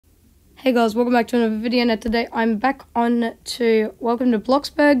Hey guys, welcome back to another video. Now today I'm back on to welcome to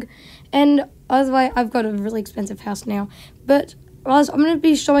bloxberg, and by the way, I've got a really expensive house now. But guys, I'm going to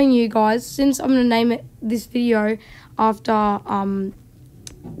be showing you guys, since I'm going to name it this video after how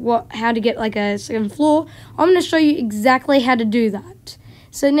to get like a second floor. I'm going to show you exactly how to do that.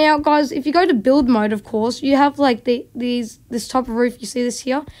 So now guys, if you go to build mode, of course, you have like this type of roof. You see this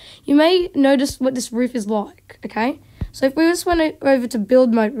here? You may notice what this roof is like, okay? So if we just went over to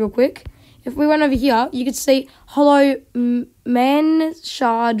build mode real quick, if we went over here, you could see hollow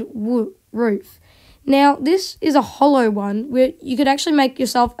mansard roof. Now, this is a hollow one where you could actually make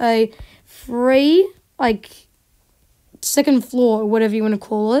yourself a free, like, second floor or whatever you want to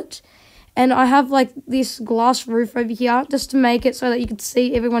call it. And I have, like, this glass roof over here just to make it so that you could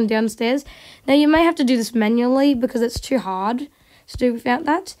see everyone downstairs. Now, you may have to do this manually because it's too hard to do without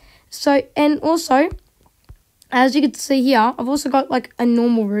that. So, and also, as you can see here, I've also got like a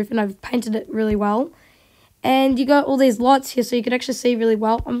normal roof and I've painted it really well. And you got all these lights here so you can actually see really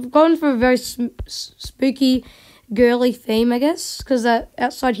well. I'm going for a very spooky, girly theme, I guess. Because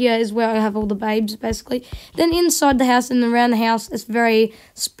outside here is where I have all the babes, basically. Then inside the house and around the house, it's very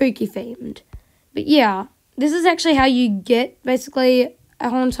spooky themed. But yeah, this is actually how you get basically a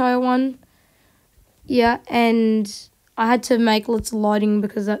whole entire one. Yeah, and I had to make lots of lighting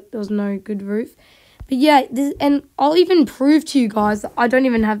because there was no good roof. But yeah, and I'll even prove to you guys that I don't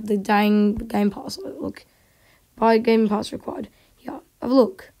even have the dang game pass. Look, buy game pass required. Yeah, have a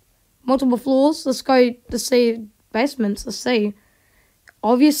look. Multiple floors. Let's go to see basements. Let's see.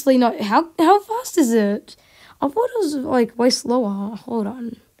 Obviously not. How fast is it? I thought it was like way slower. Hold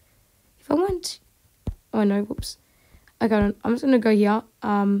on. If I went, oh no, whoops. Okay, I'm just gonna go here.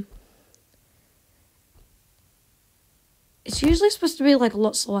 It's usually supposed to be like a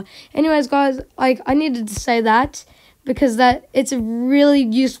lot slower. Anyways, guys, like I needed to say that because it's a really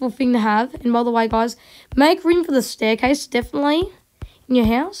useful thing to have. And by the way, guys, make room for the staircase definitely in your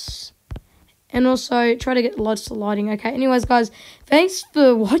house, and also try to get lots of lighting. Okay. Anyways, guys, thanks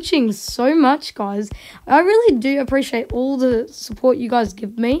for watching so much, guys. I really do appreciate all the support you guys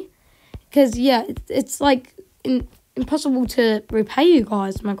give me, because yeah, it's like impossible to repay you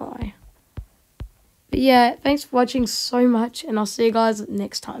guys, my guy. But yeah, thanks for watching so much, and I'll see you guys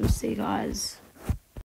next time. See you guys.